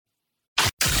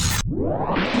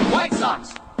White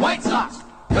Sox! White Sox!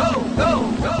 Go, go, go,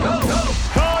 go, go!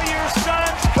 Call your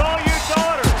sons, call your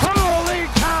daughters. Holy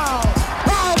cow!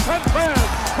 Carlton Fisk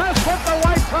has put the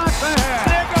White Sox ahead.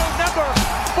 There goes number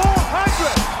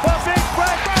 400 for Big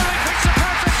Fred. Barley picks a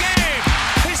perfect game.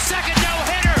 His second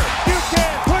no-hitter. You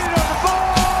can't put it on the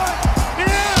board.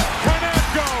 Yeah! Can that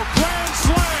go? Grand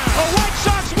slam. A White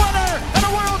Sox winner and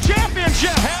a world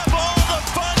championship. Have all the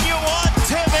fun you want,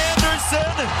 Tim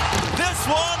Anderson. This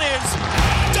one is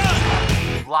done.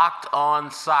 Locked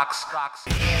on Sox.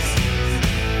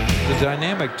 The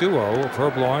dynamic duo of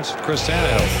Herb Lawrence and Chris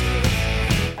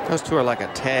Tannehill. Those two are like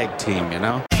a tag team, you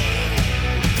know?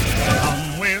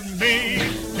 Come with me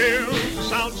to the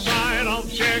south side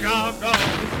of Chicago.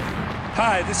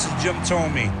 Hi, this is Jim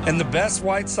Thome, and the best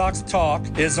White Sox talk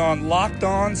is on Locked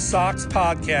On Sox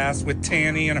podcast with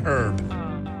Tanny and Herb.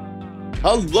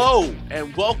 Hello,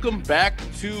 and welcome back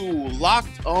to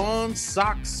Locked On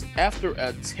Sox. After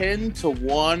a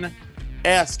 10-1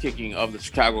 ass-kicking of the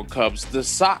Chicago Cubs, the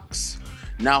Sox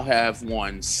now have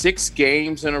won 6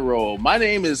 games in a row. My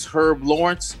name is Herb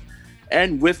Lawrence,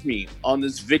 and with me on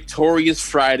this victorious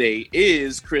Friday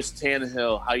is Chris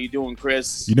Tannehill. How you doing,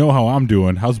 Chris? You know how I'm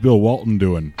doing. How's Bill Walton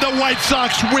doing? The White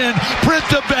Sox win. Print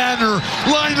the banner.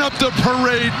 Line up the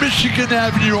parade. Michigan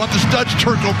Avenue on the Studs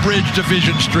Terkel Bridge,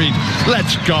 Division Street.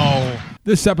 Let's go.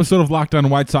 This episode of Locked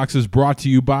On White Sox is brought to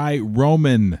you by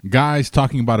Roman. Guys,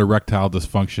 talking about erectile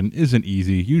dysfunction isn't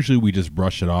easy. Usually we just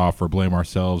brush it off or blame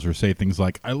ourselves or say things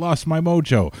like, I lost my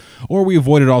mojo. Or we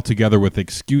avoid it altogether with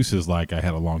excuses like, I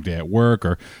had a long day at work,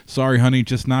 or sorry, honey,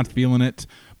 just not feeling it.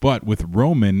 But with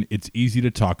Roman, it's easy to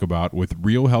talk about with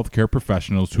real healthcare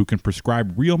professionals who can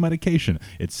prescribe real medication.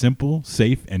 It's simple,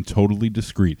 safe, and totally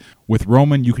discreet. With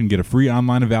Roman, you can get a free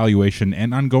online evaluation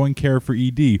and ongoing care for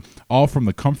ED, all from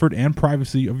the comfort and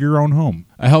privacy of your own home.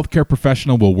 A healthcare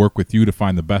professional will work with you to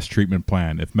find the best treatment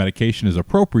plan. If medication is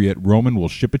appropriate, Roman will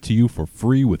ship it to you for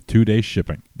free with 2-day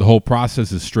shipping. The whole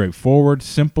process is straightforward,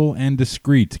 simple, and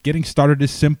discreet. Getting started is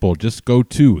simple. Just go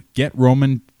to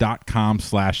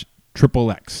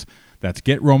getroman.com/XXX. That's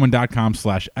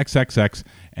getroman.com/XXX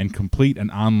and complete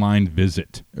an online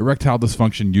visit. Erectile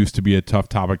dysfunction used to be a tough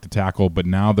topic to tackle, but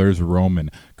now there's Roman.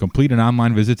 Complete an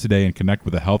online visit today and connect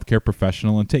with a healthcare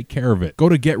professional and take care of it. Go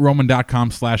to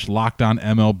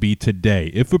getroman.com/LockedOnMLB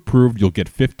today. If approved, you'll get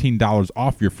 $15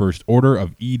 off your first order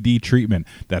of ED treatment.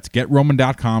 That's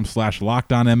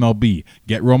getroman.com/LockedOnMLB.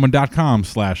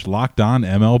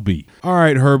 getroman.com/LockedOnMLB. All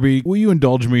right, Herbie, will you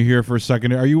indulge me here for a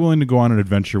second? Are you willing to go on an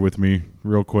adventure with me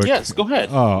real quick? Yes, go ahead.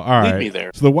 Oh, all right. Lead me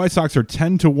there. So the White Sox are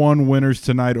 10-1 winners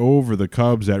tonight over the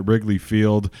Cubs at Wrigley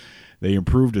Field. They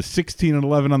improved to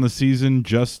 16-11 on the season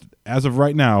just as of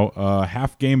right now,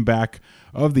 half game back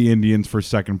of the Indians for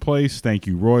second place. Thank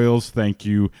you, Royals. Thank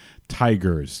you,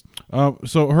 Tigers.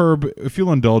 So, Herb, if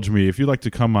you'll indulge me, if you'd like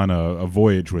to come on a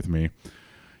voyage with me,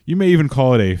 you may even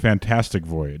call it a fantastic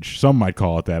voyage. Some might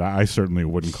call it that. I certainly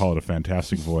wouldn't call it a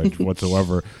fantastic voyage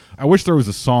whatsoever. I wish there was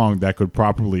a song that could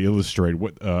properly illustrate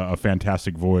what a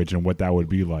fantastic voyage and what that would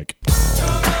be like.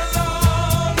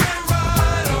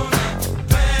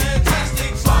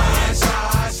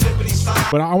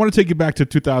 But I want to take you back to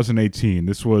 2018.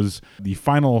 This was the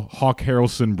final Hawk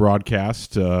Harrelson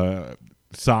broadcast,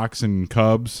 Sox and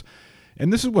Cubs.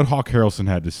 And this is what Hawk Harrelson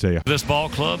had to say. This ball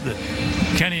club that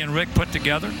Kenny and Rick put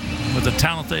together with the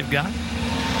talent they've got,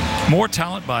 more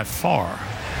talent by far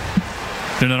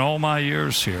than in all my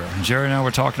years here. And Jerry and I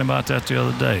were talking about that the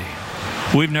other day.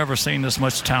 We've never seen this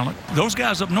much talent. Those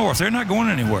guys up north, they're not going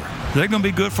anywhere. They're going to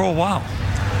be good for a while.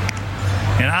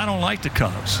 And I don't like the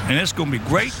Cubs. And it's going to be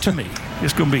great to me.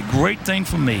 It's going to be a great thing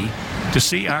for me to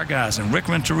see our guys and Rick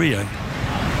Renteria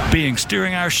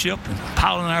steering our ship and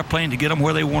piloting our plane to get them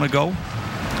where they want to go.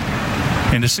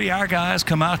 And to see our guys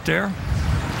come out there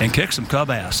and kick some Cub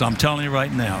ass. I'm telling you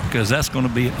right now, because that's going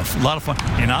to be a lot of fun.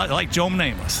 And I like Joe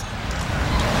Namath.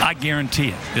 I guarantee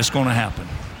it. It's going to happen.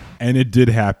 And it did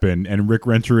happen, and Rick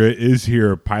Renteria is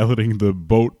here piloting the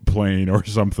boat plane or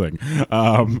something.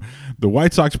 The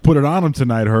White Sox put it on him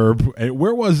tonight, Herb.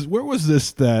 Where was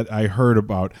this that I heard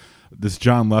about this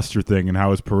John Lester thing and how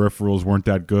his peripherals weren't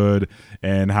that good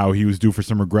and how he was due for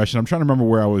some regression? I'm trying to remember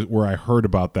where I heard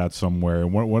about that somewhere,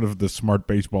 and one of the smart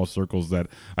baseball circles that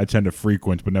I tend to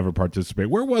frequent but never participate.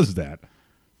 Where was that?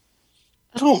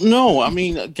 I don't know. I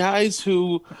mean, guys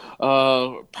who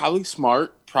probably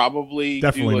smart. Probably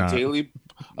Definitely do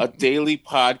a daily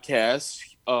podcast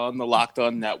on the Locked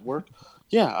On Network.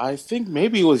 Yeah, I think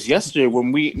maybe it was yesterday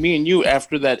when me and you,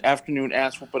 after that afternoon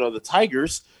ass whooping of the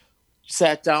Tigers,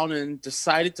 sat down and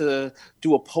decided to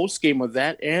do a post game of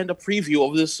that and a preview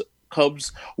of this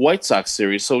Cubs White Sox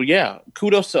series. So yeah,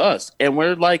 kudos to us. And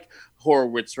we're like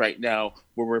Horowitz right now,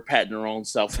 where we're patting our own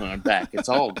self on our back. It's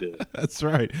all good. That's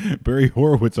right. Barry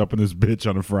Horowitz up in this bitch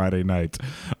on a Friday night.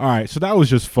 All right, so that was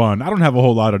just fun. I don't have a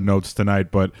whole lot of notes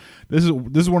tonight, but this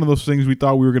is one of those things we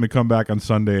thought we were going to come back on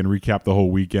Sunday and recap the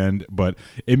whole weekend, but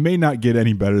it may not get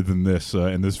any better than this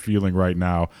and this feeling right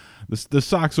now. The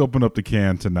Sox open up the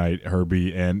can tonight,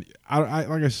 Herbie, and I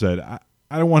like I said,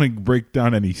 I don't want to break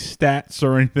down any stats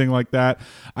or anything like that.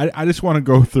 I just want to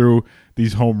go through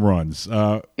these home runs.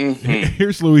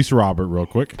 Here's Luis Robert real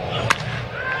quick.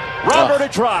 Robert a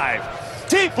drive.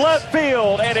 Deep left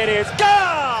field, and it is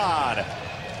gone!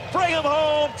 Bring him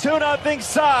home, 2-0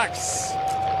 Sox.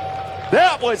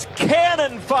 That was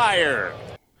cannon fire.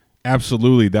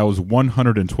 Absolutely. That was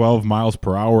 112 miles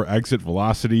per hour exit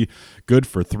velocity, good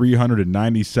for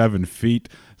 397 feet.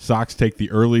 Sox take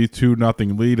the early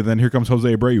 2-0 lead, and then here comes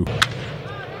Jose Abreu.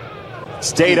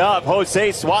 Stayed up.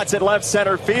 Jose swats it left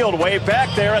center field, way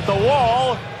back there at the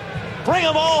wall. Bring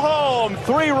them all home.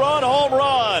 3-run home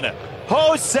run.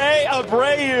 Jose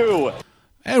Abreu.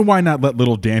 And why not let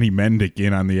little Danny Mendick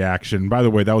in on the action? By the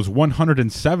way, that was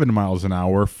 107 miles an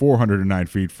hour, 409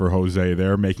 feet for Jose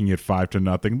there, making it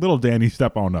 5-0. Little Danny,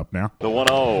 step on up now. The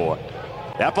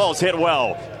 1-0. That ball's hit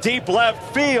well. Deep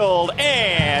left field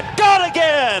and gone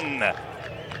again.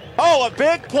 Oh, a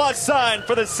big plus sign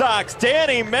for the Sox.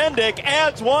 Danny Mendick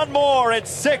adds one more. It's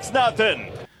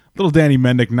 6-0. Little Danny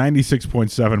Mendick,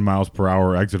 96.7 miles per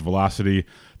hour exit velocity,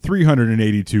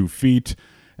 382 feet.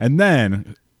 And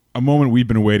then a moment we've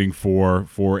been waiting for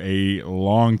a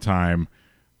long time.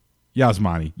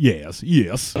 Yasmani. Yes.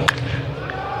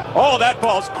 Oh, that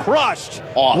ball's crushed.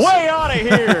 Awesome. Way out of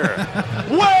here.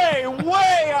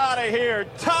 way out of here.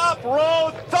 Top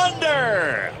row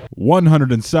thunder.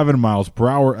 107 miles per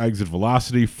hour exit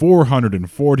velocity,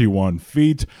 441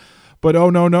 feet. But oh,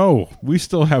 no. We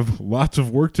still have lots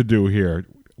of work to do here.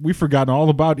 We've forgotten all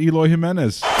about Eloy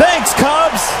Jimenez. Thanks,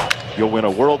 Cubs. You'll win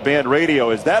a World Band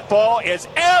Radio as that ball is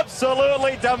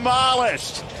absolutely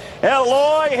demolished.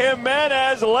 Eloy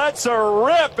Jimenez lets her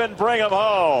rip and bring him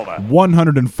home.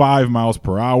 105 miles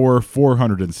per hour,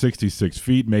 466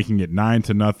 feet, making it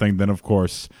 9-0. Then, of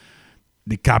course,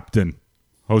 the captain,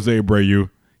 Jose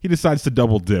Abreu, he decides to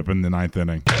double dip in the 9th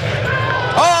inning.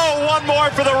 Oh, one more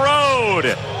for the road.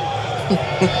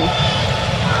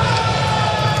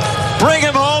 Bring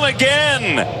him home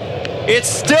again. It's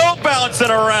still bouncing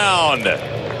around.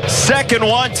 Second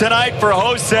one tonight for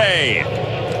Jose.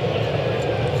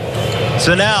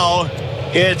 So now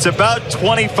it's about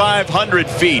 2,500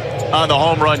 feet on the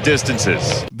home run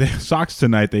distances. The Sox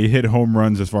tonight, they hit home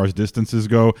runs as far as distances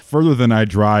go, further than I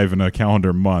drive in a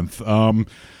calendar month.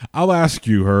 I'll ask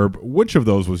you, Herb, which of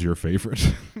those was your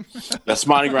favorite? That's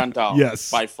Monty Grandal. Yes.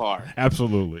 By far.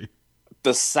 Absolutely.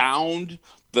 The sound,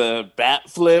 the bat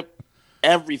flip,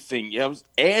 everything. And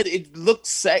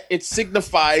it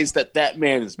signifies that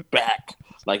man is back.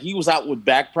 Like, he was out with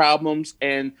back problems,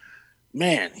 and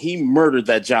man, he murdered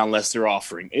that John Lester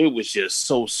offering. It was just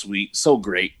so sweet, so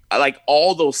great. I like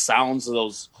all those sounds of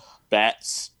those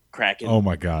bats cracking. Oh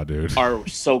my God, dude. Are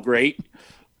so great.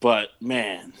 But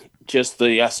man, just the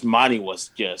Yasmani was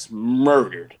just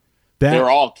murdered. They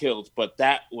were all killed, but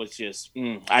that was just,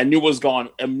 I knew it was gone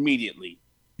immediately.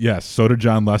 Yes, so did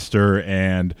John Lester,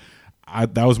 and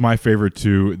that was my favorite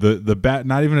too. The bat,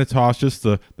 not even a toss, just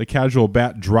the casual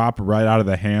bat drop right out of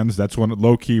the hands. That's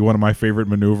low key one of my favorite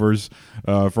maneuvers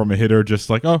from a hitter.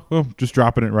 Just like, oh, just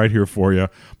dropping it right here for you.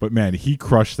 But man, he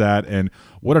crushed that, and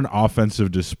what an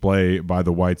offensive display by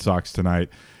the White Sox tonight.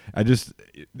 It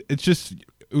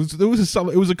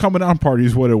was a coming out party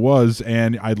is what it was,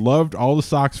 and I loved all the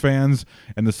Sox fans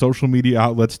and the social media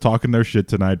outlets talking their shit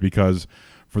tonight, because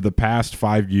for the past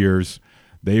 5 years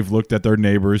they've looked at their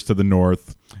neighbors to the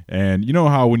north, and you know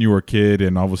how when you were a kid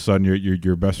and all of a sudden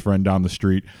your best friend down the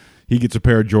street, he gets a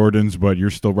pair of Jordans, but you're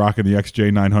still rocking the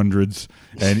XJ900s,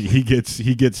 and he gets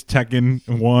Tekken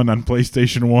 1 on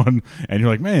PlayStation 1, and you're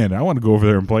like, man, I want to go over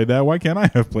there and play that. Why can't I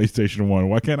have PlayStation 1?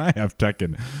 Why can't I have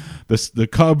Tekken? The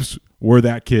Cubs were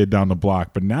that kid down the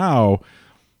block, but now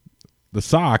the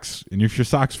Sox, and if you're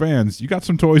Sox fans, you got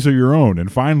some toys of your own,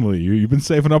 and finally you've been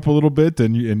saving up a little bit,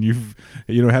 and you've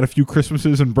had a few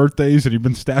Christmases and birthdays, and you've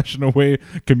been stashing away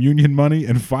communion money,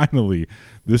 and finally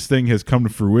this thing has come to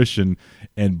fruition,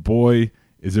 and boy,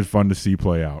 is it fun to see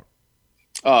play out.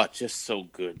 Oh, just so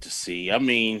good to see. I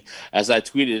mean, as I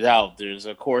tweeted out, there's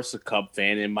of course a Cub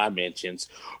fan in my mentions.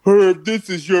 Herb, this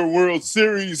is your World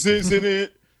Series, isn't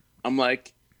it? I'm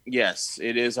like, yes,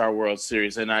 it is our World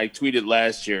Series, and I tweeted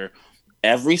last year,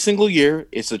 every single year,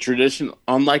 it's a tradition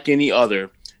unlike any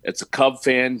other. It's a Cub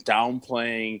fan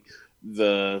downplaying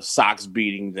the Sox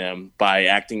beating them by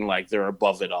acting like they're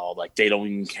above it all, like they don't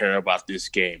even care about this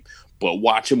game. But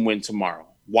watch them win tomorrow.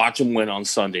 Watch them win on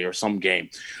Sunday or some game.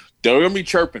 They're going to be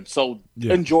chirping. So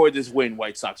enjoy this win,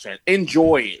 White Sox fans.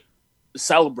 Enjoy it.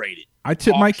 Celebrate it. I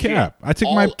tip my cap. I tip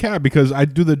my cap because I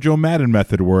do the Joe Madden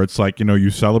method where it's like, you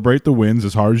celebrate the wins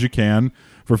as hard as you can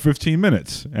for 15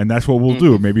 minutes. And that's what we'll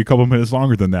do. Maybe a couple minutes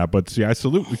longer than that. But see, I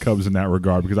salute the Cubs in that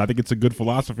regard because I think it's a good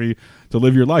philosophy to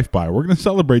live your life by. We're going to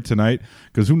celebrate tonight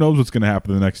because who knows what's going to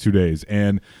happen in the next 2 days.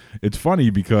 And it's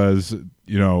funny because,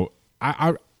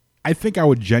 I think I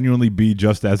would genuinely be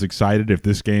just as excited if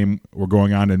this game were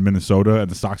going on in Minnesota and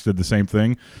the Sox did the same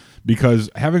thing, because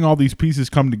having all these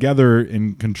pieces come together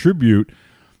and contribute,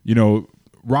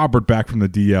 Robert back from the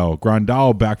DL,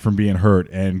 Grandal back from being hurt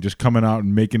and just coming out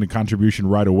and making a contribution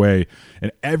right away,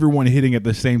 and everyone hitting at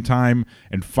the same time,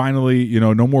 and finally,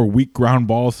 no more weak ground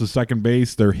balls to second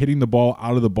base. They're hitting the ball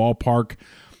out of the ballpark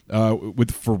with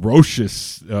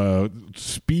ferocious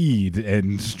speed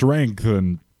and strength,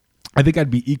 and I think I'd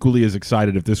be equally as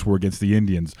excited if this were against the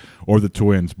Indians or the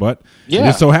Twins. But it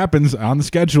just so happens on the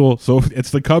schedule, so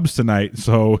it's the Cubs tonight.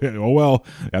 So, you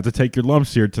have to take your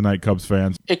lumps here tonight, Cubs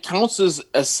fans. It counts as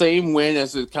a same win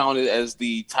as it counted as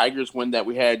the Tigers win that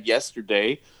we had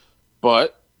yesterday.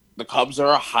 But the Cubs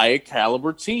are a high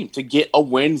caliber team. To get a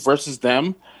win versus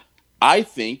them, I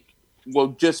think,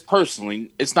 just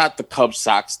personally, it's not the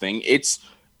Cubs-Sox thing.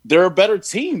 They're a better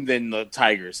team than the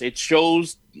Tigers. It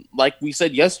shows, like we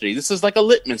said yesterday, this is like a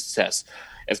litmus test.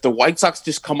 If the White Sox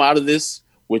just come out of this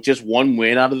with just one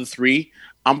win out of the 3,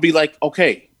 I'm be like,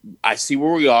 okay, I see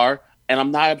where we are, and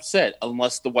I'm not upset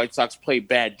unless the White Sox play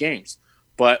bad games.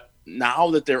 But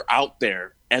now that they're out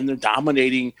there and they're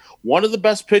dominating one of the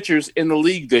best pitchers in the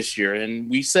league this year, and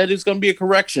we said it's going to be a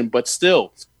correction, but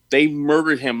still, they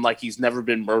murdered him like he's never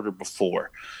been murdered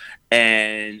before.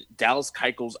 And Dallas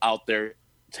Keuchel's out there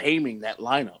taming that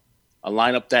lineup, a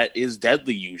lineup that is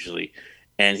deadly usually,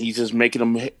 and he's just making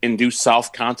them induce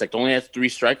soft contact. Only had 3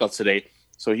 strikeouts today,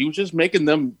 so he was just making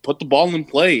them put the ball in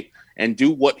play and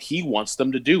do what he wants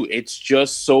them to do. It's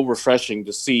just so refreshing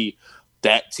to see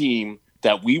that team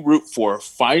that we root for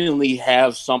finally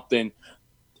have something,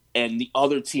 and the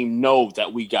other team know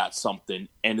that we got something,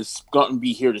 and it's going to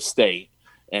be here to stay.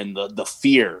 And the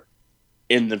fear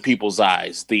in the people's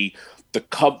eyes, the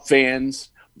Cub fans,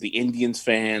 the Indians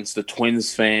fans, the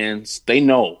Twins fans, they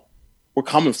know we're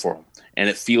coming for them. And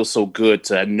it feels so good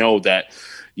to know that,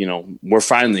 we're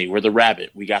the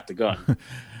rabbit. We got the gun.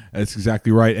 That's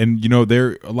exactly right. And,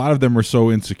 a lot of them are so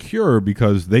insecure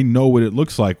because they know what it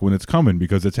looks like when it's coming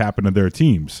because it's happened to their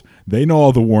teams. They know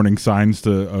all the warning signs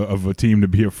of a team to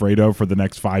be afraid of for the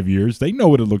next 5 years. They know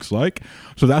what it looks like.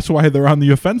 So that's why they're on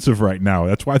the offensive right now.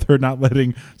 That's why they're not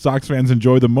letting Sox fans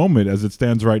enjoy the moment as it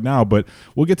stands right now. But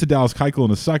we'll get to Dallas Keuchel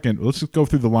in a second. Let's just go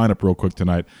through the lineup real quick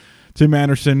tonight. Tim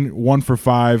Anderson, 1 for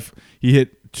 5. He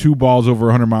hit 2 balls over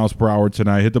 100 miles per hour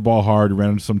tonight. Hit the ball hard. Ran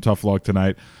into some tough luck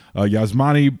tonight.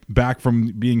 Yasmani, back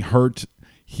from being hurt,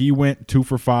 he went 2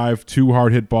 for 5, 2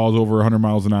 hard hit balls over 100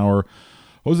 miles an hour.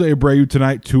 Jose Abreu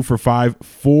tonight, 2 for 5,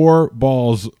 4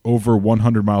 balls over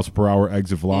 100 miles per hour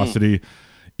exit velocity.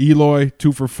 Eloy,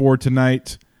 2 for 4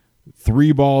 tonight,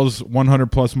 3 balls, 100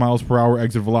 plus miles per hour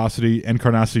exit velocity.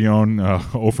 Encarnacion,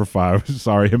 0 for 5.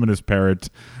 Sorry, him and his parrot.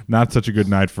 Not such a good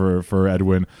night for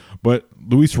Edwin. But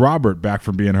Luis Robert back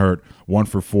from being hurt, 1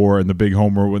 for 4, and the big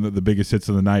homer, one of the biggest hits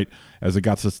of the night as it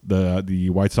got the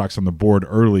White Sox on the board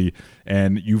early.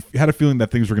 And you had a feeling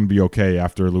that things were going to be okay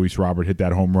after Luis Robert hit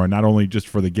that home run, not only just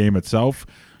for the game itself.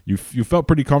 You felt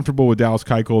pretty comfortable with Dallas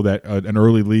Keuchel that an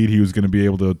early lead he was going to be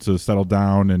able to settle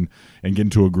down and get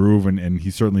into a groove, and he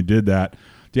certainly did that.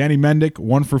 Danny Mendick,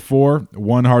 1 for 4,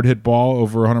 1 hard hit ball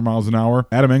over 100 miles an hour.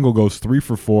 Adam Engel goes 3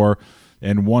 for 4.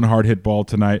 And 1 hard hit ball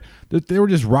tonight. They were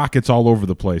just rockets all over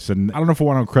the place. And I don't know if I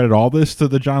want to credit all this to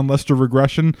the John Lester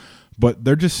regression, but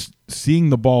they're just seeing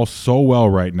the ball so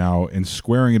well right now and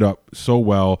squaring it up so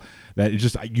well that it's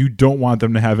just you don't want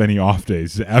them to have any off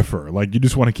days ever. Like, you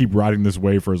just want to keep riding this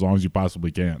wave for as long as you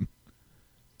possibly can.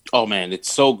 Oh, man,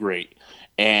 it's so great.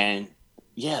 And,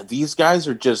 yeah, these guys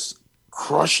are just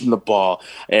crushing the ball.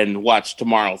 And watch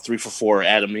tomorrow, 3 for 4,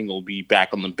 Adam Engel will be back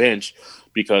on the bench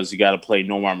because you got to play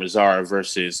Nomar Mazara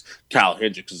versus Kyle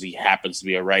Hendricks because he happens to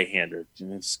be a right-hander.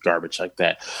 It's garbage like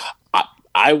that.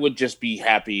 I would just be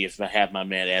happy if I had my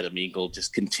man Adam Engel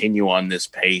just continue on this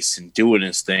pace and doing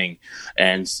his thing.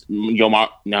 And Nomar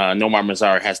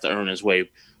Mazara has to earn his way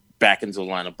back into the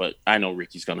lineup, but I know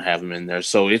Ricky's going to have him in there.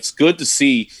 So it's good to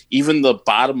see even the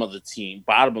bottom of the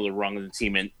rung of the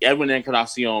team. And Edwin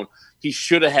Encarnacion, he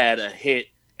should have had a hit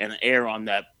and an error on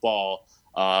that ball.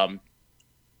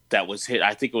 that was hit.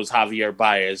 I think it was Javier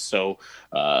Baez. So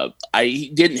he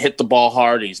didn't hit the ball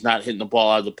hard. He's not hitting the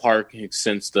ball out of the park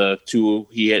since the 2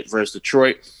 he hit versus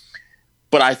Detroit.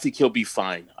 But I think he'll be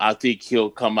fine. I think he'll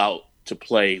come out to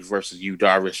play versus Yu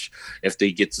Darvish if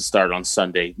they get to start on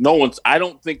Sunday. I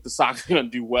don't think the Sox are going to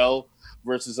do well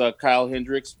versus Kyle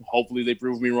Hendricks. Hopefully they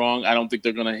prove me wrong. I don't think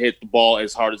they're going to hit the ball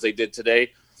as hard as they did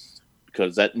today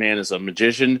because that man is a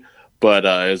magician. But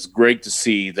it's great to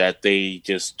see that they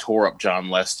just tore up John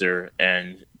Lester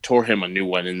and tore him a new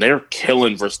one. And they're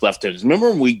killing versus left-handers. Remember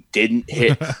when we didn't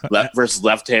hit versus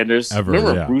left-handers?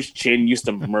 Remember when Bruce Chin used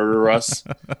to murder us?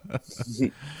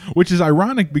 Which is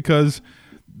ironic because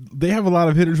they have a lot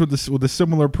of hitters with a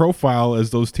similar profile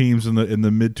as those teams in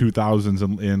the mid 2000s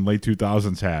and late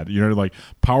 2000s had. Like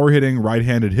power hitting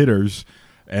right-handed hitters,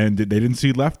 and they didn't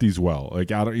see lefties well.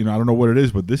 Like I don't know what it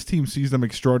is, but this team sees them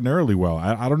extraordinarily well.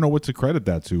 I don't know what to credit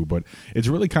that to, but it's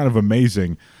really kind of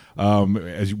amazing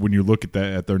when you look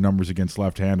at their numbers against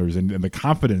left-handers, and the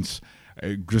confidence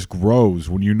just grows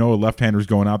when a left-hander's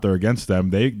going out there against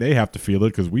them. They have to feel it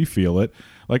because we feel it.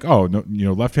 Like, oh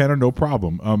no, left-hander, no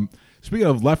problem. Speaking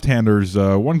of left-handers,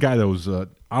 one guy that was out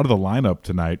of the lineup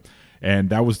tonight, and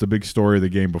that was the big story of the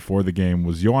game before the game,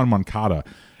 was Yoan Moncada,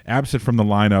 absent from the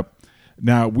lineup.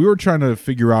 Now, we were trying to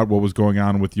figure out what was going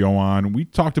on with Yoan. We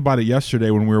talked about it yesterday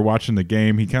when we were watching the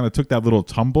game. He kind of took that little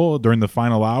tumble during the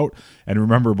final out, and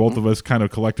remember, both of us kind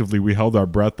of collectively, we held our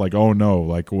breath like, oh no,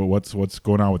 like what's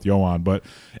going on with Yoan? But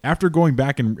after going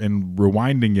back and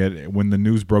rewinding it when the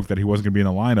news broke that he wasn't going to be in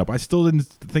the lineup, I still didn't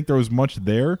think there was much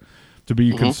there to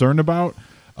be concerned about.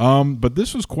 But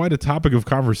this was quite a topic of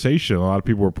conversation. A lot of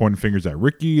people were pointing fingers at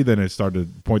Ricky, then it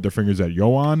started to point their fingers at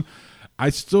Yoan. I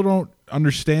still don't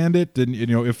understand it. And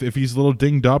if he's a little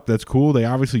dinged up, that's cool. They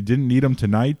obviously didn't need him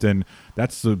tonight, and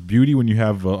that's the beauty when you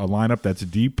have a lineup that's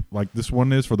deep like this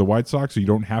one is for the White Sox. So you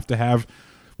don't have to have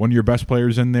one of your best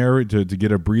players in there to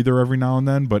get a breather every now and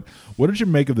then. But what did you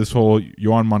make of this whole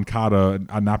Yoan Moncada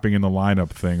not being in the lineup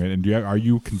thing? And are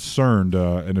you concerned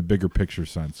in a bigger picture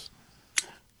sense?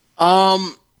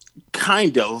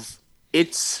 Kind of.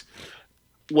 It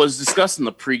was discussed in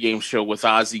the pregame show with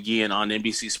Ozzie Guillen on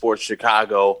NBC Sports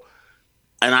Chicago,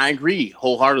 and I agree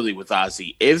wholeheartedly with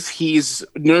Ozzie. If he's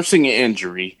nursing an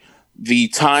injury, the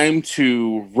time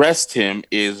to rest him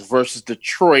is versus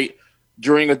Detroit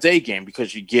during a day game,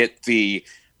 because you get the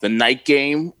night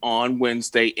game on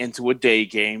Wednesday into a day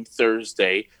game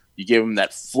Thursday. You give him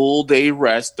that full day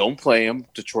rest. Don't play him.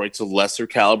 Detroit's a lesser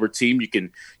caliber team. You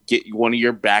can get one of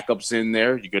your backups in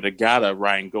there. You could have got a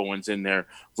Ryan Goins in there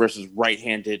versus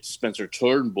right-handed Spencer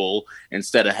Turnbull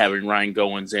instead of having Ryan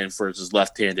Goins in versus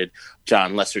left-handed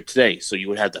John Lester today. So you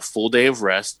would have the full day of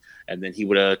rest, and then he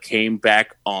would have came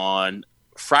back on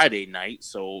Friday night.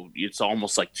 So it's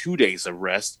almost like 2 days of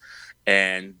rest,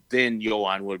 and then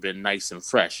Yoan would have been nice and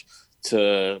fresh.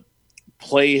 To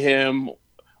play him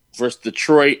versus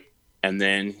Detroit, and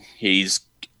then he's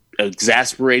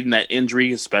exasperating that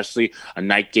injury, especially a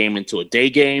night game into a day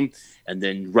game, and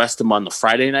then rest him on the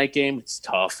Friday night game. It's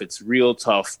tough. It's real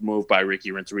tough move by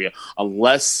Ricky Renteria,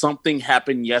 unless something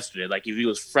happened yesterday. Like if he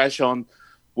was fresh on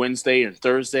Wednesday and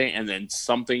Thursday, and then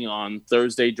something on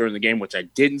Thursday during the game, which I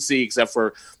didn't see except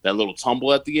for that little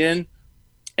tumble at the end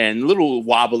and little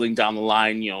wobbling down the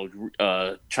line,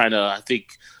 trying to, I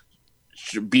think,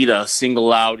 beat a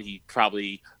single out. He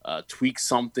probably tweaked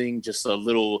something, just a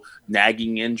little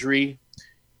nagging injury.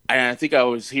 And I think I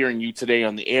was hearing you today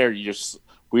on the air.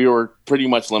 We were pretty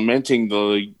much lamenting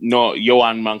the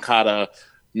Yoan Moncada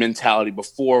mentality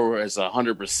before as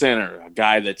 100%er, a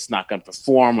guy that's not going to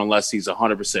perform unless he's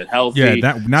 100% healthy. Yeah,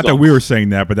 that we were saying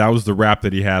that, but that was the rap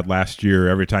that he had last year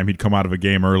every time he'd come out of a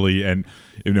game early. And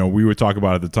we would talk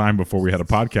about it at the time before we had a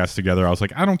podcast together. I was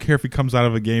like, I don't care if he comes out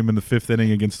of a game in the fifth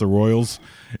inning against the Royals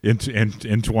in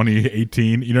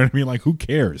 2018. You know what I mean? Like, who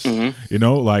cares? Mm-hmm.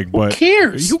 Who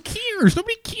cares? Who cares?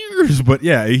 Nobody cares. But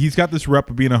yeah, he's got this rep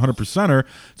of being 100%er.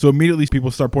 So immediately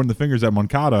people start pointing the fingers at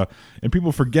Moncada, and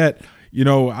people forget.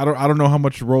 I don't know how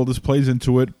much role this plays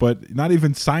into it, but not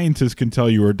even scientists can tell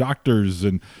you, or doctors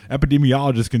and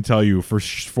epidemiologists can tell you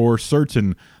for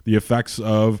certain the effects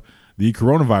of the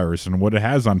coronavirus and what it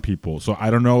has on people. So I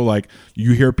don't know, like,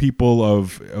 you hear people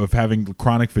of having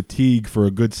chronic fatigue for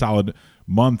a good solid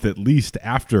month at least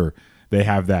after they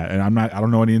have that. And I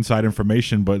don't know any inside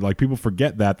information, but like people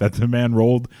forget that the man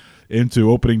rolled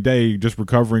into opening day just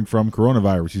recovering from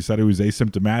coronavirus. He said he was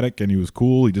asymptomatic and he was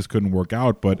cool. He just couldn't work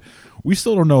out. But we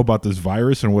still don't know about this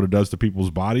virus and what it does to people's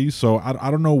bodies. So I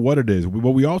don't know what it is. But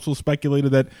we also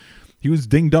speculated that he was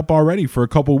dinged up already for a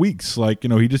couple weeks. Like,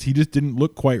 he just didn't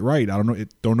look quite right. I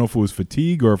don't know if it was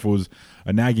fatigue or if it was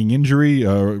a nagging injury.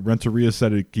 Renteria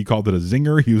said he called it a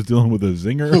zinger. He was dealing with a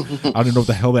zinger. I don't know what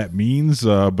the hell that means,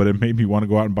 but it made me want to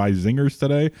go out and buy zingers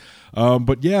today.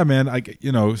 But yeah, man,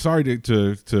 sorry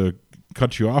to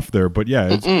cut you off there, but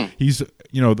yeah, he's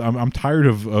I'm tired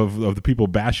of the people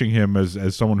bashing him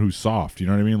as someone who's soft. You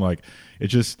know what I mean? Like,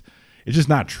 it's just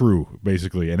not true,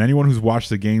 basically. And anyone who's watched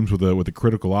the games with a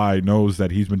critical eye knows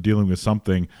that he's been dealing with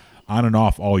something on and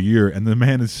off all year, and the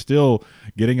man is still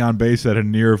getting on base at a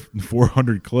near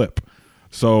 400 clip.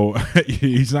 So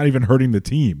he's not even hurting the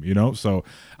team, So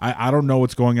I don't know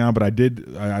what's going on, but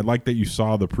I like that you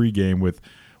saw the pregame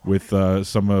with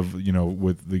some of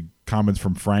with the comments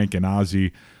from Frank and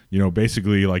Ozzie,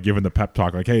 basically like giving the pep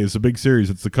talk, like, hey, it's a big series,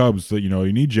 it's the Cubs, that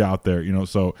he needs you out there,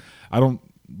 So I don't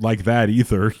like that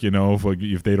either,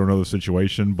 if they don't know the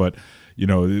situation, but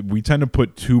we tend to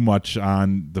put too much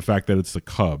on the fact that it's the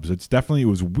Cubs. It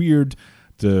was weird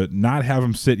to not have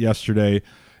him sit yesterday,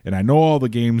 and I know all the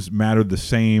games mattered the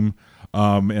same,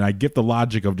 and I get the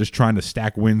logic of just trying to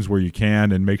stack wins where you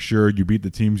can and make sure you beat the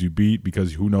teams you beat,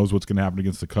 because who knows what's going to happen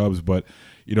against the Cubs. But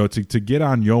to get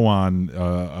on Yoan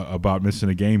about missing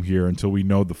a game here until we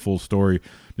know the full story,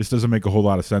 this doesn't make a whole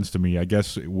lot of sense to me. I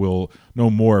guess we'll know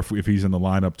more if he's in the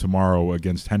lineup tomorrow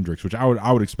against Hendricks, which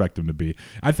I would expect him to be.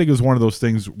 I think it was one of those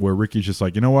things where Ricky's just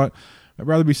like, you know what? I'd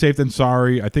rather be safe than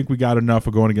sorry. I think we got enough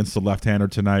of going against the left-hander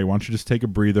tonight. Why don't you just take a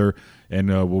breather, and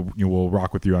we'll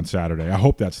rock with you on Saturday. I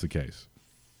hope that's the case.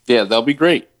 Yeah, that'll be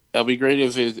great. That'll be great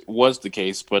if it was the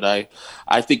case, but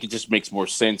I think it just makes more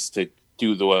sense to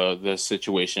do the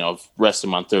situation of rest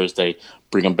him on Thursday,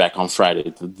 bring him back on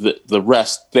Friday. The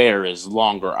rest there is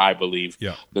longer, I believe,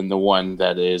 than the one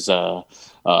that is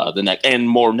the next, and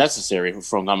more necessary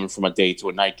from coming from a day to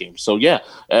a night game. So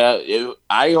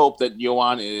I hope that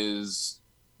Yoan is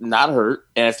not hurt,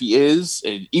 and if he is,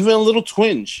 even a little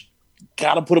twinge,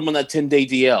 gotta put him on that 10-day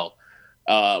DL.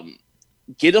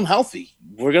 Get him healthy.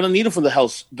 We're gonna need him for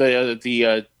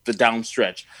the down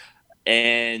stretch.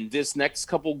 And this next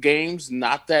couple games,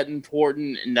 not that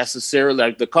important necessarily.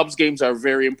 Like, the Cubs games are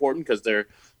very important because they're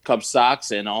Cubs Sox,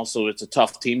 and also it's a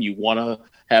tough team. You want to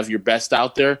have your best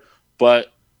out there,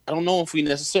 but I don't know if we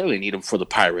necessarily need him for the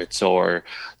Pirates or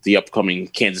the upcoming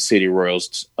Kansas City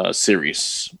Royals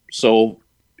series. So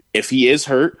if he is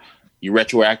hurt, you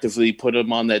retroactively put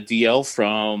him on that DL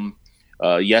from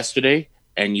yesterday,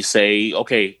 and you say,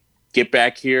 okay, get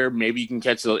back here. Maybe you can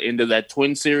catch the end of that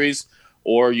Twin series,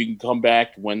 or you can come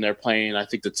back when they're playing, I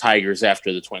think, the Tigers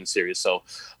after the Twin series. So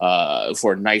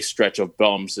for a nice stretch of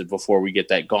bums before we get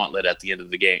that gauntlet at the end of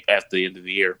the game, at the end of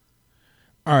the year.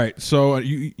 All right. So,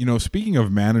 speaking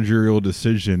of managerial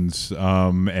decisions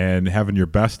and having your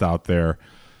best out there,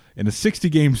 in a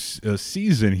 60-game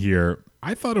season here,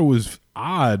 I thought it was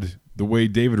odd the way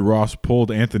David Ross pulled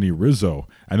Anthony Rizzo.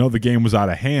 I know the game was out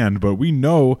of hand, but we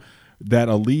know that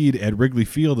a lead at Wrigley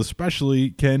Field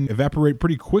especially can evaporate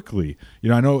pretty quickly.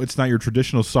 I know it's not your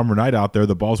traditional summer night out there.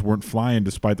 The balls weren't flying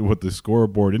despite what the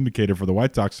scoreboard indicated for the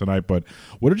White Sox tonight, but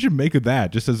what did you make of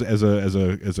that, just as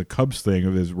a Cubs thing,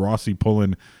 of his Rossi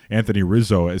pulling Anthony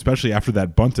Rizzo, especially after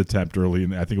that bunt attempt early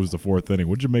in, I think it was the fourth inning?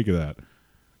 What did you make of that?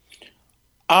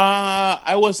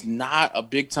 I was not a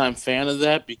big-time fan of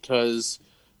that because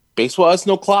baseball has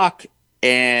no clock,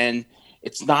 and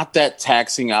it's not that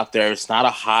taxing out there. It's not a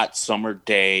hot summer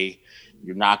day.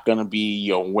 You're not going to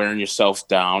be wearing yourself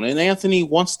down. And Anthony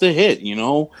wants to hit,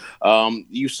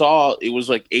 You saw it was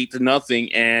like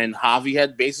 8-0, and Javi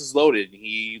had bases loaded.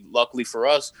 He, luckily for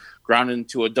us, grounded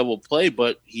into a double play,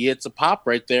 but he hits a pop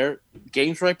right there.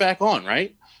 Game's right back on,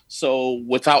 right? So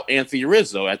without Anthony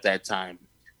Rizzo at that time,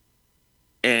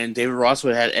 and David Ross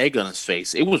would have had egg on his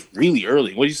face. It was really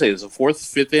early. What did you say? It was the fourth,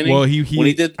 fifth inning? Well, when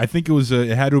he did? I think it was.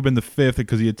 It had to have been the fifth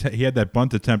because he had that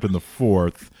bunt attempt in the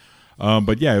fourth.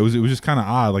 But yeah, it was just kind of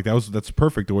odd. Like that's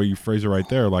perfect the way you phrase it right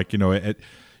there. Like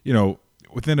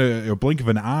within a blink of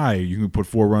an eye, you can put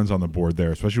 4 runs on the board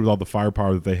there, especially with all the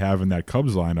firepower that they have in that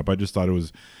Cubs lineup. I just thought it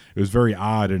was very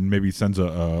odd and maybe sends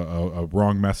a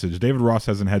wrong message. David Ross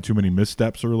hasn't had too many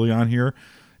missteps early on here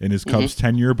in his Cubs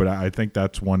tenure, but I think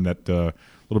that's one that a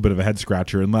little bit of a head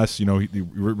scratcher, unless,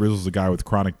 Rizzo's a guy with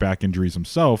chronic back injuries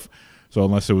himself. So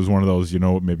unless it was one of those,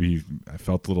 maybe I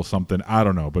felt a little something. I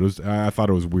don't know, but I thought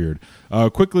it was weird.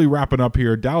 Quickly wrapping up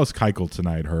here, Dallas Keuchel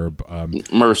tonight, Herb.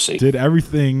 Mercy. Did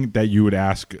everything that you would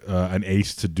ask an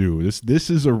ace to do. This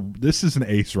is an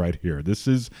ace right here. This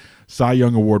is Cy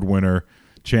Young Award winner,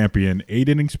 champion, 8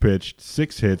 innings pitched,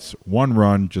 6 hits, 1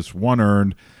 run, just 1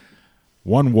 earned,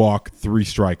 1 walk, 3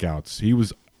 strikeouts. He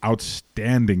was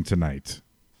outstanding tonight.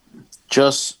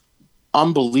 Just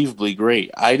unbelievably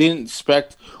great. I didn't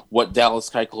expect what Dallas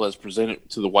Keuchel has presented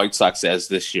to the White Sox as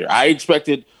this year. I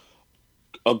expected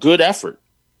a good effort,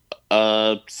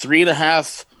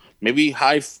 3.5, maybe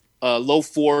low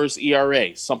fours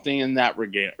ERA, something in that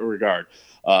regard.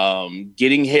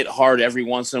 Getting hit hard every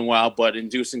once in a while, but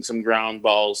inducing some ground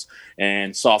balls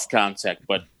and soft contact.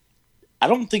 But I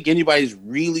don't think anybody's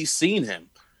really seen him.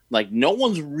 Like, no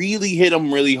one's really hit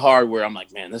him really hard where I'm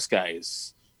like, man, this guy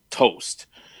is toast.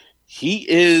 He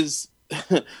is,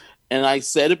 and I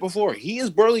said it before, he is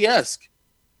Burley-esque.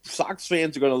 Sox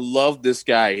fans are going to love this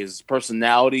guy. His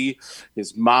personality,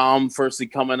 his mom firstly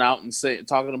coming out and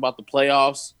talking about the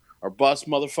playoffs or bust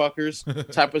motherfuckers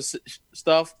type of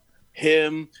stuff.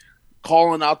 Him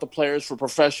calling out the players for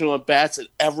professional at-bats, and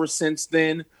ever since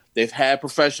then, they've had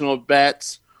professional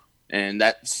at-bats, and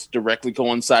that's directly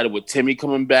coincided with Timmy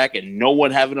coming back and no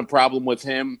one having a problem with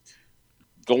him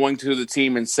going to the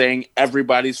team and saying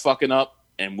everybody's fucking up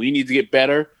and we need to get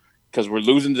better because we're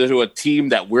losing to a team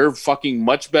that we're fucking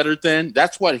much better than.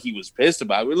 That's what he was pissed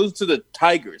about. We're losing to the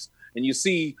Tigers, and you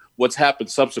see what's happened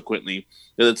subsequently.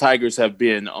 The Tigers have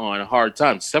been on hard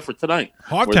times, except for tonight,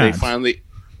 where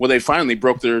they finally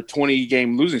broke their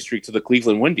 20-game losing streak to the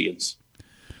Cleveland Indians.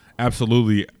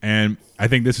 Absolutely, and I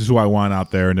think this is who I want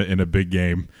out there in a big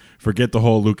game. Forget the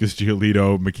whole Lucas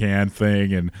Giolito McCann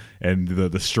thing and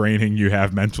the straining you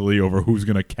have mentally over who's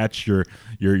going to catch your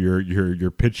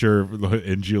pitcher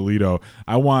in Giolito.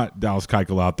 I want Dallas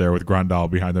Keuchel out there with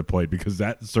Grandal behind the plate because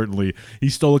that certainly he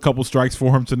stole a couple strikes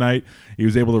for him tonight. He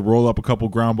was able to roll up a couple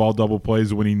ground ball double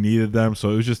plays when he needed them. So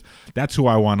it was just that's who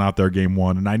I want out there game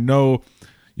one. And I know,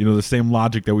 the same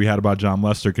logic that we had about John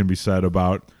Lester can be said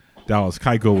about Dallas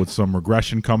Keuchel with some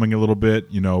regression coming a little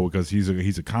bit, because he's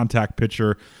a contact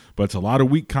pitcher, but it's a lot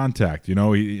of weak contact,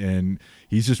 and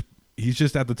he's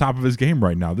just at the top of his game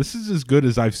right now. This is as good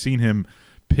as I've seen him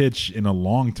pitch in a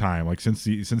long time, like since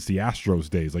the Astros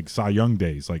days, like Cy Young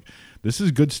days. Like this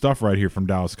is good stuff right here from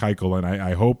Dallas Keuchel, and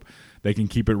I hope they can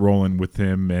keep it rolling with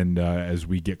him and as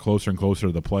we get closer and closer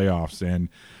to the playoffs. And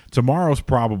tomorrow's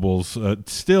probables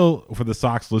still for the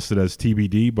Sox listed as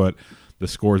TBD, but the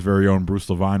Score's very own Bruce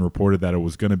Levine reported that it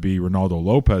was going to be Ronaldo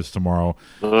Lopez tomorrow.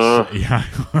 So, yeah,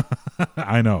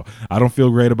 I know. I don't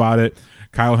feel great about it.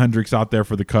 Kyle Hendricks out there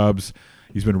for the Cubs.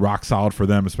 He's been rock solid for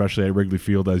them, especially at Wrigley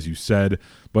Field, as you said.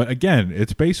 But again,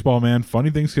 it's baseball, man.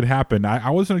 Funny things could happen. I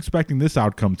wasn't expecting this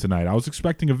outcome tonight. I was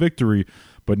expecting a victory,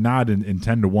 but not in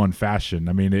 10-1 fashion.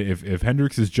 I mean, if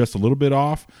Hendricks is just a little bit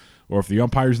off, or if the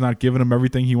umpire's not giving him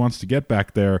everything he wants to get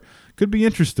back there, could be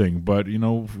interesting. But, the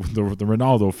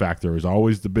Ronaldo factor is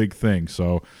always the big thing.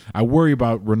 So I worry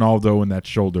about Ronaldo and that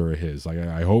shoulder of his.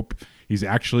 I hope he's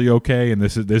actually okay, and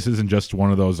this isn't just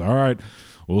one of those, all right,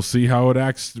 we'll see how it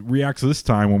reacts this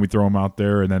time when we throw him out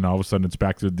there, and then all of a sudden it's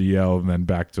back to the DL and then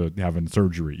back to having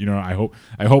surgery. I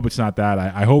hope it's not that.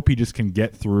 I hope he just can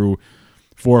get through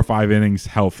 4 or 5 innings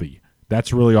healthy.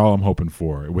 That's really all I'm hoping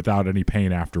for, without any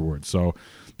pain afterwards. So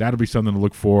that'll be something to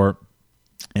look for.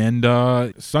 And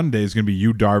Sunday is going to be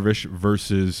Yu Darvish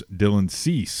versus Dylan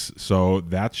Cease. So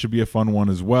that should be a fun one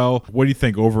as well. What do you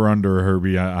think over under,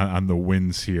 Herbie, on the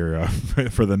wins here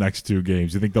for the next 2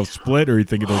 games? Do you think they'll split, or do you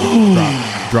think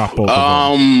they'll drop both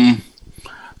of them?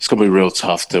 It's going to be real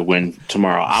tough to win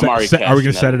tomorrow. Are we going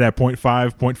to set it at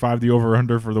 0.5 the over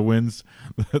under for the wins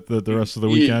the rest of the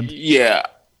weekend? Yeah.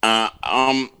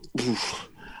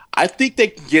 I think they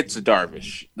can get to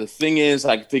Darvish. The thing is,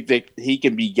 I think he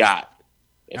can be got.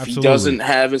 If Absolutely. He doesn't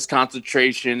have his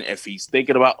concentration, if he's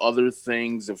thinking about other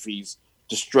things, if he's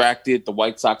distracted, the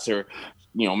White Sox are,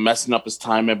 messing up his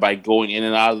timing by going in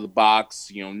and out of the box,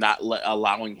 not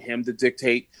allowing him to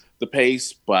dictate the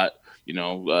pace, but,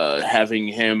 having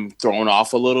him thrown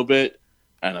off a little bit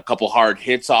and a couple hard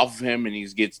hits off of him and he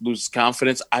loses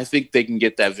confidence. I think they can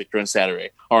get that victory on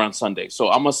Saturday or on Sunday. So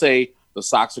I'm going to say the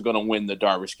Sox are going to win the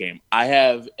Darvish game. I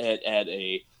have at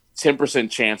a 10%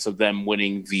 chance of them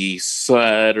winning the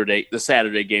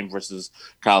Saturday game versus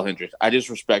Kyle Hendricks. I just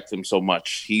respect him so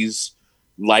much. He's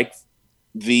like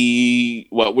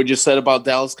what we just said about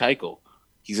Dallas Keuchel.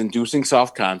 He's inducing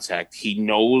soft contact. He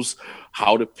knows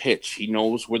how to pitch. He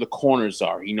knows where the corners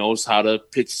are. He knows how to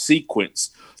pitch sequence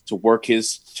to work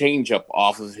his changeup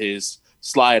off of his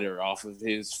slider, off of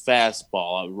his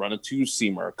fastball, run a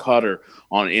 2-seamer, a cutter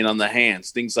on the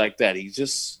hands, things like that. He's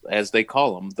just, as they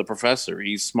call him, the professor.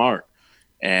 He's smart.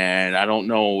 And I don't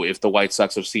know if the White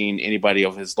Sox have seen anybody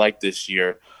of his like this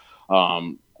year,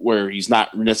 where he's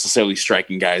not necessarily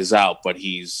striking guys out, but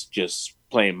he's just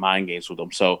playing mind games with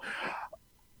them. So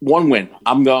 1 win.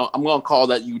 I'm gonna call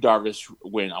that Yu Darvish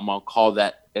win. I'm gonna call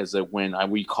that as a win.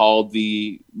 We called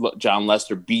the John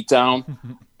Lester beatdown.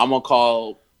 I'm gonna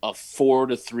call a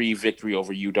 4-3 victory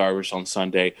over Yu Darvish on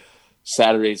Sunday.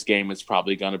 Saturday's game is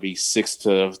probably going to be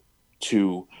 6-2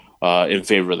 in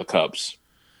favor of the Cubs.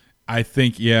 I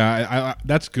think, I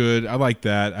that's good. I like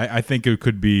that. I think it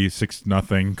could be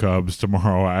 6-0 Cubs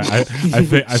tomorrow. I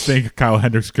think Kyle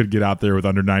Hendricks could get out there with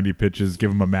under 90 pitches,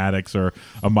 give him a Maddox or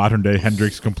a modern day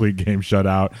Hendricks complete game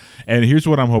shutout. And here's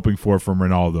what I'm hoping for from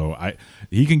Ronaldo.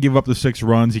 He can give up the 6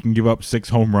 runs. He can give up 6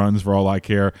 home runs for all I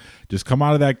care. Just come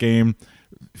out of that game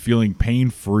feeling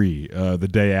pain-free the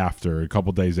day after, a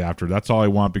couple days after. That's all I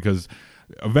want, because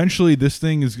eventually this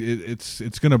thing is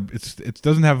it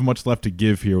doesn't have much left to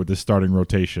give here with this starting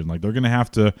rotation. Like, they're going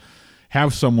to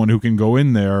have someone who can go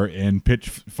in there and pitch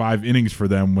 5 innings for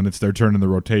them when it's their turn in the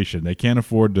rotation. They can't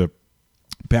afford to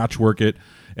patchwork it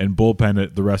and bullpen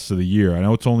it the rest of the year. I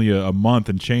know it's only a month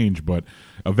and change, but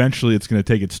eventually it's going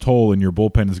to take its toll, and your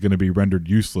bullpen is going to be rendered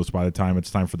useless by the time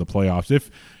it's time for the playoffs, if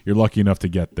you're lucky enough to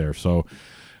get there. So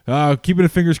keeping the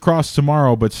fingers crossed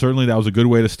tomorrow, but certainly that was a good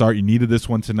way to start. You needed this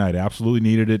one tonight. Absolutely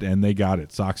needed it, and they got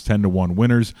it. Sox 10-1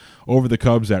 winners over the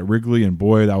Cubs at Wrigley, and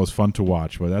boy, that was fun to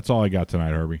watch. But that's all I got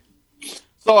tonight, Herbie.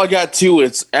 That's all I got, too.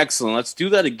 It's excellent. Let's do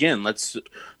that again. Let's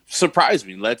surprise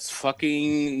me. Let's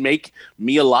fucking make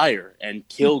me a liar and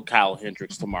kill Kyle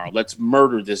Hendricks tomorrow. Let's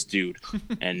murder this dude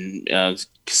and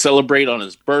celebrate on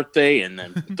his birthday and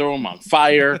then throw him on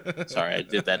fire. Sorry, I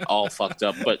did that all fucked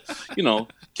up, but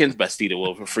Ken's Bastida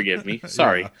will forgive me.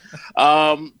 Sorry.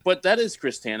 But that is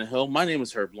Chris Tannehill. My name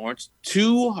is Herb Lawrence.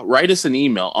 To write us an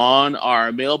email on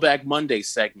our Mailbag Monday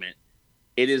segment,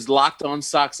 it is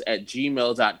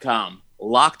lockedonsocks@gmail.com.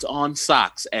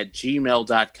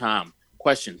 lockedonsocks@gmail.com.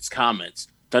 Questions, comments.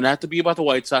 Doesn't have to be about the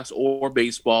White Sox or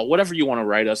baseball. Whatever you want to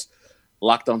write us,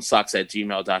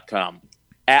 lockedonsocks@gmail.com.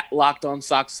 At Locked On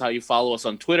Sox is how you follow us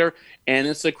on Twitter and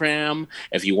Instagram.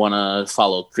 If you want to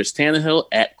follow Chris Tannehill,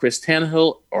 at Chris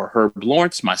Tannehill, or Herb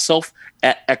Lawrence, myself,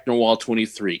 at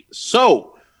Ecknerwall23.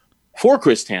 So, for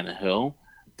Chris Tannehill,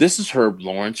 this is Herb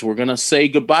Lawrence. We're going to say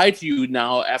goodbye to you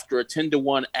now after a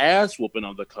 10-1 ass whooping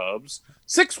of the Cubs.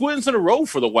 6 wins in a row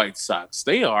for the White Sox.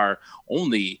 They are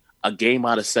only a game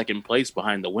out of second place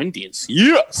behind the Windians.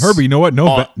 Yes! Herbie, you know what?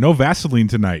 No Vaseline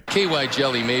tonight. KY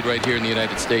jelly made right here in the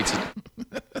United States.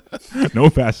 No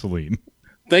Vaseline.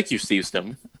 Thank you, Steve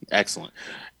Stone. Excellent.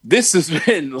 This has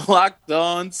been Locked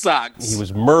On Sox. He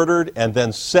was murdered and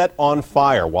then set on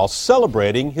fire while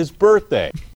celebrating his birthday.